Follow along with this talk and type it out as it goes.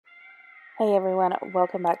Hey everyone,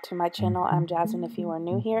 welcome back to my channel. I'm Jasmine if you are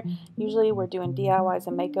new here. Usually we're doing DIYs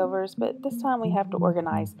and makeovers, but this time we have to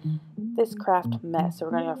organize this craft mess. So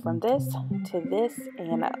we're going to go from this to this,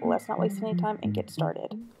 and let's not waste any time and get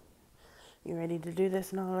started. You ready to do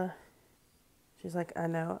this, Nala? She's like, I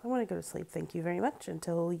know. I want to go to sleep. Thank you very much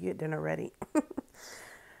until you get dinner ready.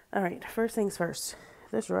 All right, first things first.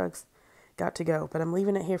 This rug's got to go, but I'm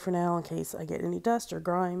leaving it here for now in case I get any dust or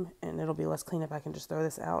grime, and it'll be less cleanup. I can just throw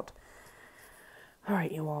this out. All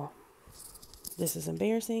right, you all. This is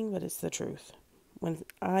embarrassing, but it's the truth. When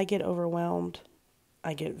I get overwhelmed,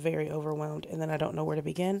 I get very overwhelmed, and then I don't know where to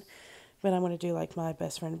begin. But I'm going to do like my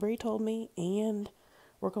best friend Bree told me and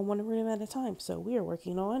work on one room at a time. So we are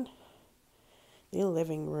working on the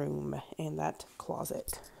living room and that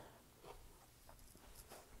closet.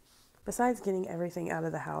 Besides getting everything out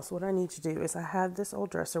of the house, what I need to do is I have this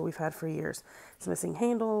old dresser we've had for years. It's missing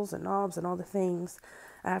handles and knobs and all the things.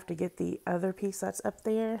 I have to get the other piece that's up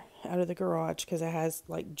there out of the garage because it has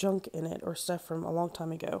like junk in it or stuff from a long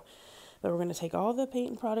time ago. But we're going to take all the paint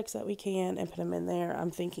and products that we can and put them in there.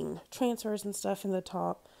 I'm thinking transfers and stuff in the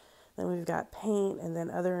top. Then we've got paint and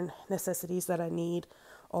then other necessities that I need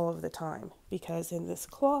all of the time. Because in this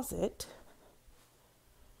closet,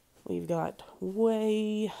 we've got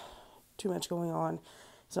way too much going on.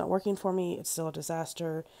 It's not working for me. It's still a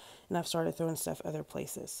disaster. And I've started throwing stuff other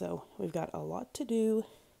places. So we've got a lot to do.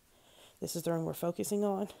 This is the room we're focusing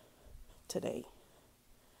on today.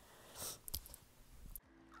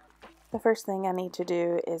 The first thing I need to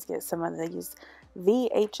do is get some of these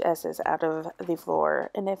VHSs out of the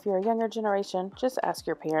floor. And if you're a younger generation, just ask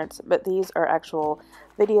your parents. But these are actual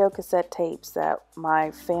video cassette tapes that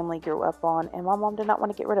my family grew up on. And my mom did not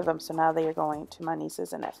want to get rid of them. So now they are going to my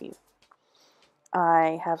nieces and nephew.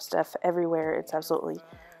 I have stuff everywhere. It's absolutely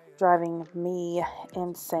driving me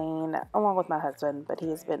insane, along with my husband, but he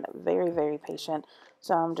has been very, very patient.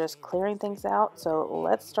 So I'm just clearing things out. So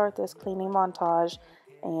let's start this cleaning montage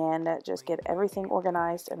and just get everything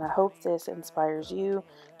organized. And I hope this inspires you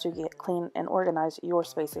to get clean and organize your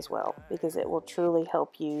space as well, because it will truly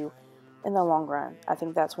help you in the long run. I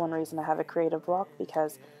think that's one reason I have a creative block,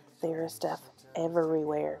 because there is stuff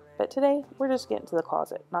everywhere. But today we're just getting to the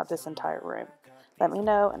closet, not this entire room. Let me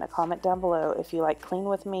know in a comment down below if you like clean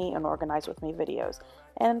with me and organize with me videos.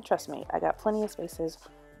 And trust me, I got plenty of spaces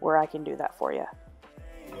where I can do that for you.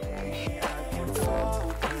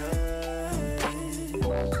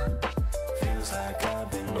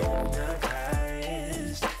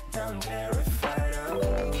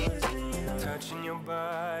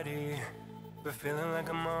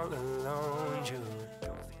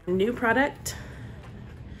 New product,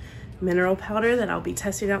 mineral powder that I'll be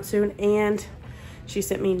testing out soon, and she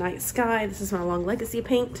sent me Night Sky. This is my Long Legacy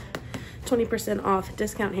paint. 20% off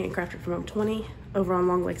discount, handcrafted from $20 over on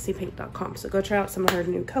longlegacypaint.com. So go try out some of her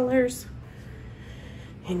new colors.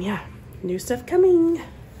 And yeah, new stuff coming.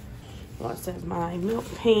 Lots of my milk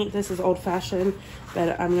paint. This is old fashioned,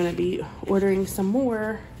 but I'm going to be ordering some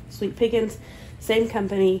more. Sweet Pickins, same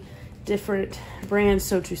company, different brands,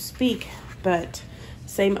 so to speak, but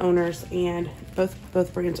same owners, and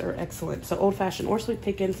both brands are excellent. So old fashioned or Sweet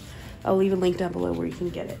Pickins, I'll leave a link down below where you can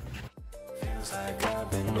get it. Feels like I've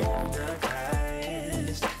been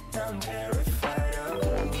hypnotized. I'm terrified of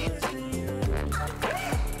losing you.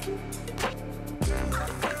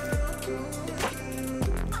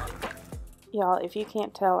 Y'all, if you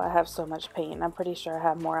can't tell, I have so much paint. I'm pretty sure I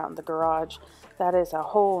have more out in the garage. That is a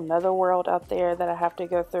whole nother world out there that I have to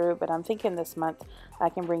go through. But I'm thinking this month I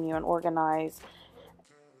can bring you an organized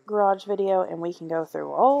garage video and we can go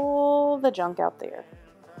through all the junk out there.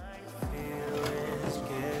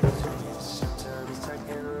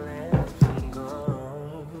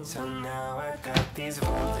 So now I got these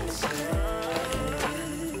voices.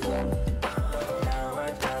 Now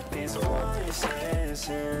I got these voices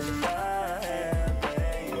in my head,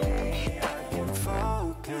 baby. I can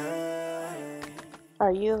focus.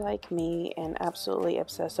 Are you like me and absolutely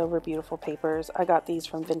obsessed over beautiful papers? I got these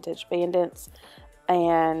from Vintage Bandits,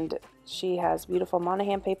 and she has beautiful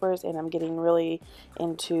Monahan papers, and I'm getting really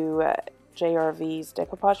into JRV's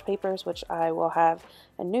decoupage papers, which I will have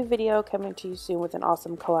a new video coming to you soon with an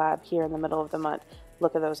awesome collab here in the middle of the month.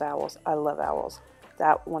 Look at those owls. I love owls.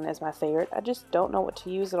 That one is my favorite. I just don't know what to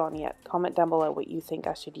use it on yet. Comment down below what you think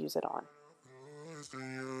I should use it on.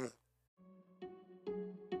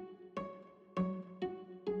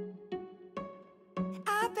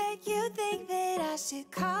 I bet you think that I should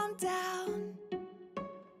calm down,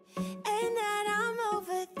 and that I'm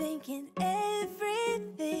overthinking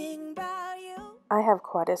everything about you. I have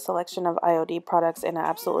quite a selection of IOD products, and I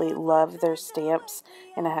absolutely love their stamps.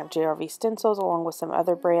 And I have JRV stencils along with some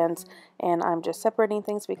other brands, and I'm just separating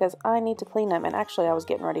things because I need to clean them. And actually I was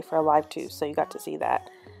getting ready for a live too, so you got to see that.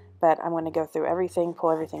 But I'm going to go through everything,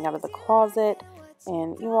 pull everything out of the closet,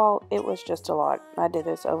 and you all, it was just a lot. I did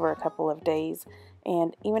this over a couple of days,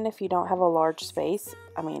 and even if you don't have a large space,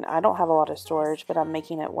 I mean, I don't have a lot of storage, but I'm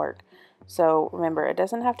making it work. So remember, it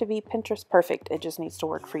doesn't have to be Pinterest perfect, it just needs to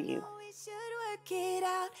work for you.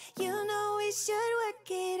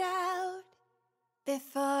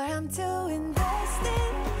 Before I'm too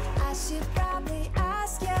invested, I should probably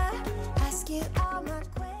ask you all my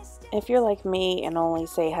questions. If you're like me and only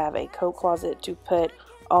say have a coat closet to put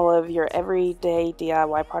all of your everyday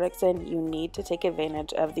DIY products in, you need to take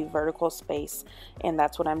advantage of the vertical space, and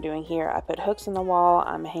that's what I'm doing here. I put hooks in the wall.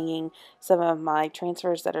 I'm hanging some of my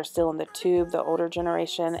transfers that are still in the tube, the older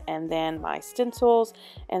generation, and then my stencils,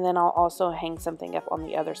 and then I'll also hang something up on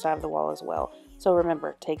the other side of the wall as well. So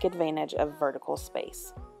remember, take advantage of vertical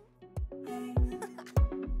space.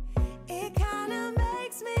 It kind of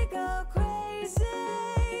makes me go crazy.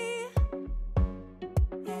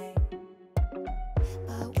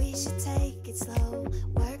 Take it slow,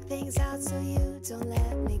 work things out so you don't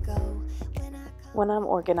let me go. When I'm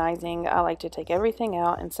organizing, I like to take everything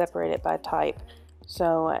out and separate it by type.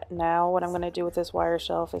 So now what I'm going to do with this wire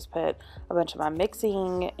shelf is put a bunch of my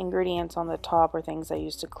mixing ingredients on the top, or things I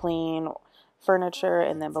use to clean furniture,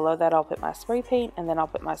 and then below that I'll put my spray paint, and then I'll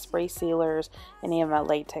put my spray sealers and any of my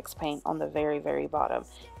latex paint on the very bottom.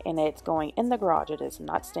 And it's going in the garage. It is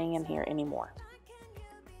not staying in here anymore.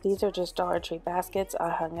 These are just Dollar Tree baskets I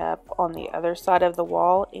hung up on the other side of the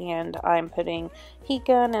wall, and I'm putting heat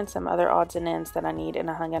gun and some other odds and ends that I need, and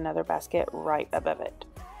I hung another basket right above it.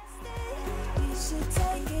 We should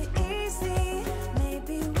take it easy.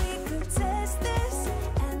 Maybe we could test this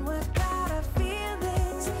and work out our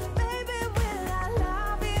feelings. Baby, will I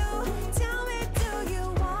love you? Tell me, do you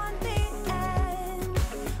want me? And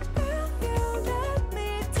will you let me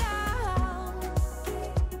down?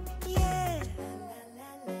 Yeah.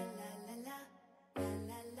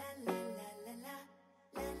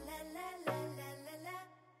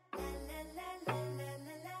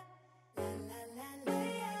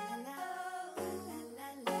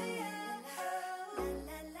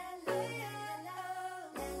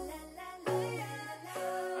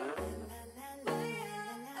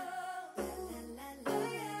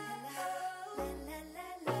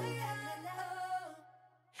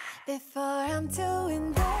 Before I'm too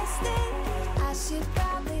invested, I should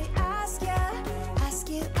probably ask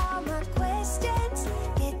you all my questions,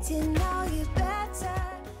 get to know you better.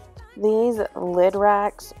 These lid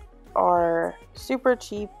racks are super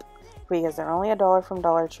cheap because they're only $1 from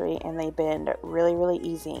Dollar Tree, and they bend really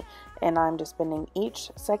easy. And I'm just bending each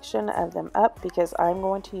section of them up because I'm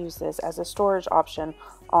going to use this as a storage option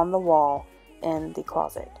on the wall in the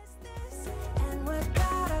closet.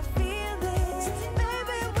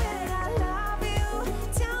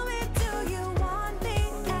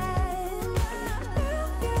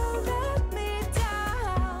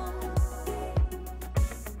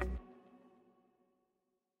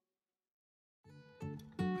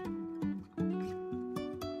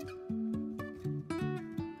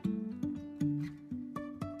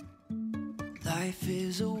 Life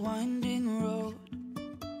is a winding road,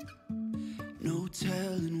 no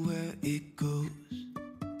telling where it goes.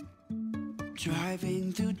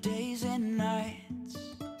 Driving through days and nights,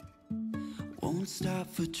 won't stop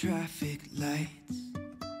for traffic lights.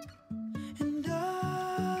 And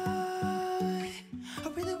I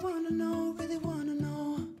really wanna know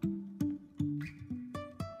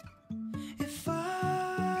if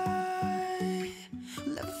I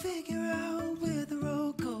will ever figure out where the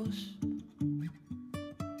road goes.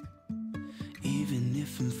 Even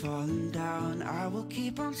if I'm falling down, I will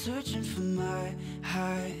keep on searching for my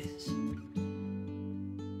highs.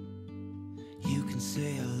 You can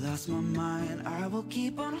say I lost my mind, I will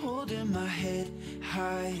keep on holding my head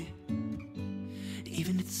high.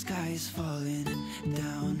 Even if the sky is falling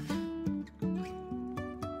down.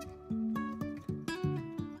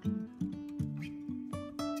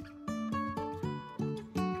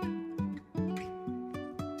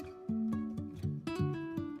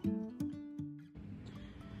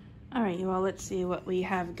 Alright, you all, let's see what we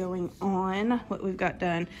have going on, what we've got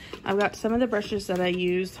done. I've got some of the brushes that I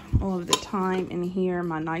use all of the time in here,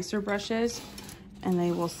 my nicer brushes, and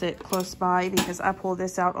they will sit close by because I pull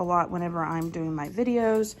this out a lot whenever I'm doing my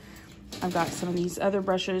videos. I've got some of these other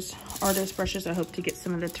brushes, artist brushes. I hope to get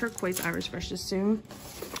some of the turquoise iris brushes soon.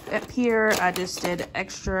 Up here, I just did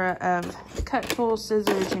extra of cut tools,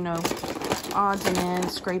 scissors, you know, odds and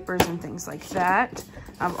ends, scrapers and things like that.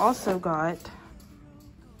 I've also got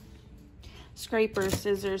scrapers,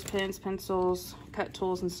 scissors, pens, pencils, cut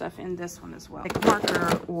tools and stuff in this one as well. Like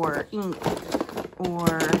marker or ink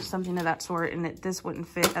or something of that sort, and this wouldn't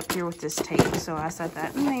fit up here with this tape, so I set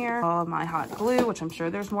that in there. All of my hot glue, which I'm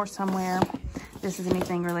sure there's more somewhere. This is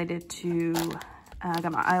anything related to, I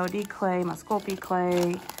got my IOD clay, my Sculpey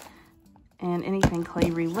clay, and anything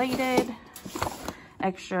clay related.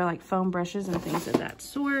 Extra like foam brushes and things of that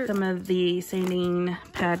sort. Some of the sanding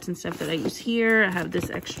pads and stuff that I use here. I have this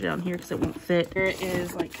extra down here because it won't fit. Here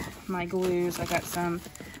is like my glues. I got some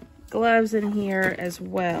gloves in here as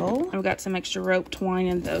well. I've got some extra rope, twine,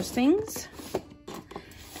 and those things.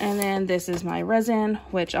 And then this is my resin,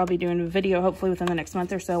 which I'll be doing a video hopefully within the next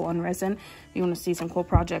month or so on resin. If you want to see some cool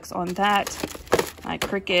projects on that. My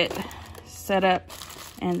Cricut setup.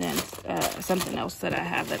 And then something else that I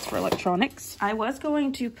have that's for electronics. I was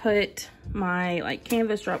going to put my like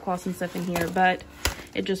canvas drop cloths and stuff in here, but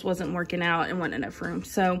it just wasn't working out and wasn't enough room.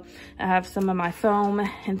 So I have some of my foam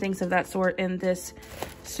and things of that sort and this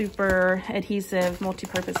super adhesive,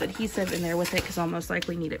 multi-purpose adhesive in there with it because I'll most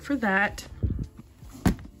likely need it for that.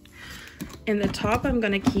 In the top, I'm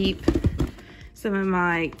gonna keep some of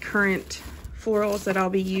my current florals that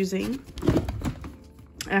I'll be using.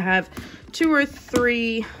 I have 2 or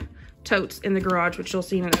 3 totes in the garage, which you'll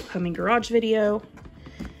see in an upcoming garage video.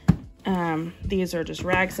 These are just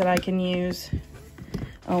rags that I can use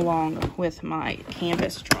along with my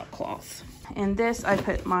canvas drop cloths. In this, I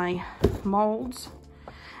put my molds,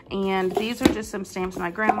 and these are just some stamps my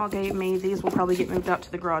grandma gave me. These will probably get moved out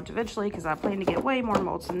to the garage eventually because I plan to get way more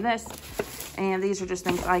molds than this. And these are just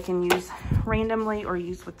things I can use randomly or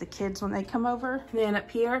use with the kids when they come over. Then up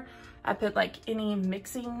here, I put like any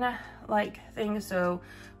mixing like things, so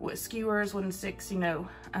with skewers, wooden sticks, you know,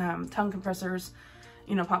 tongue compressors,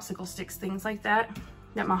 you know, popsicle sticks, things like that.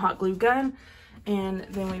 Got my hot glue gun, and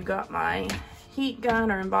then we've got my heat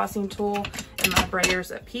gun or embossing tool and my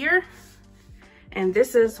brayers up here. And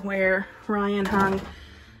this is where Ryan hung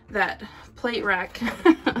that plate rack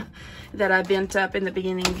that I bent up in the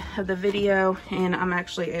beginning of the video, and I'm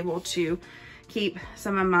actually able to keep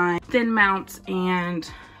some of my thin mounts and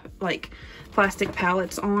like plastic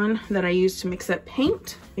pallets on that I use to mix up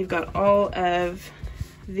paint. We've got all of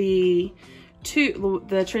the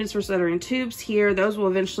transfers that are in tubes here. Those will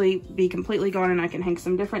eventually be completely gone and I can hang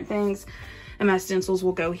some different things. And my stencils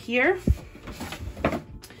will go here.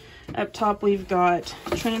 Up top, we've got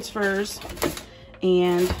transfers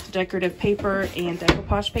and decorative paper and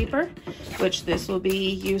decoupage paper, which this will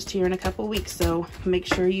be used here in a couple weeks. So make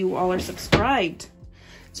sure you all are subscribed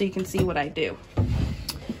so you can see what I do.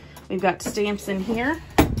 We've got stamps in here,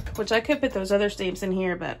 which I could put those other stamps in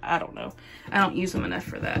here, but I don't know. I don't use them enough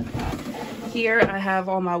for that. Here I have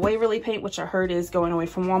all my Waverly paint, which I heard is going away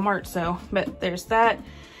from Walmart. So, but there's that.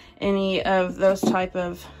 Any of those type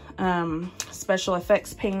of special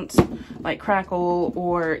effects paints like crackle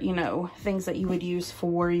or, you know, things that you would use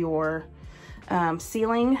for your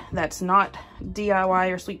ceiling that's not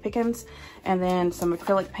DIY or sweet pickings. And then some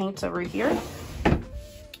acrylic paints over here.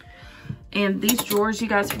 And these drawers, you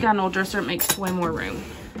guys, if you've got an old dresser, it makes way more room.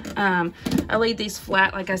 I laid these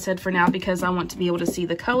flat, like I said, for now because I want to be able to see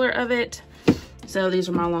the color of it. So these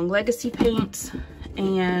are my Long Legacy paints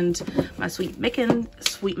and my Sweet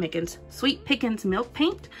Pickens milk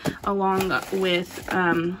paint, along with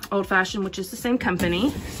Old Fashioned, which is the same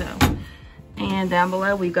company. So, and down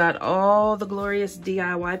below we've got all the glorious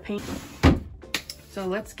DIY paint. So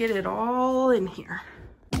let's get it all in here.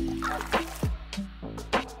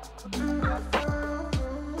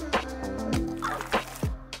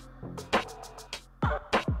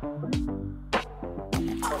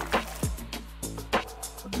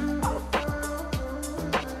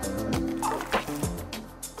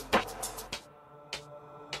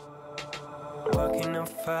 Walking on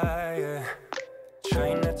fire,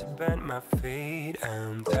 trying not to burn my feet.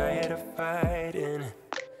 I'm tired of fighting,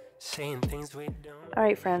 saying things we don't. All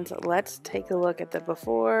right, friends, let's take a look at the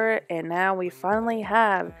before, and now we finally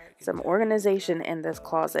have some organization in this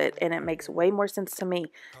closet, and it makes way more sense to me.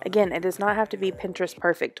 Again, it does not have to be Pinterest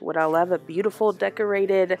perfect. Would I love a beautiful,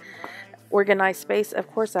 decorated, organized space? Of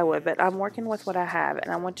course I would, but I'm working with what I have,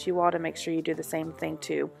 and I want you all to make sure you do the same thing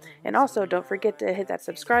too. And also, don't forget to hit that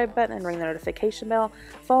subscribe button and ring the notification bell.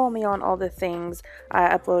 Follow me on all the things.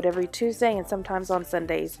 I upload every Tuesday and sometimes on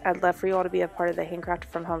Sundays. I'd love for you all to be a part of the Handcrafted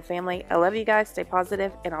from Home family. I love you guys. Stay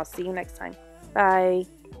positive, and I'll see you next time. Bye.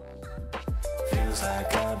 Feels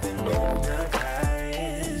like I've been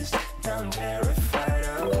hypnotized, down there.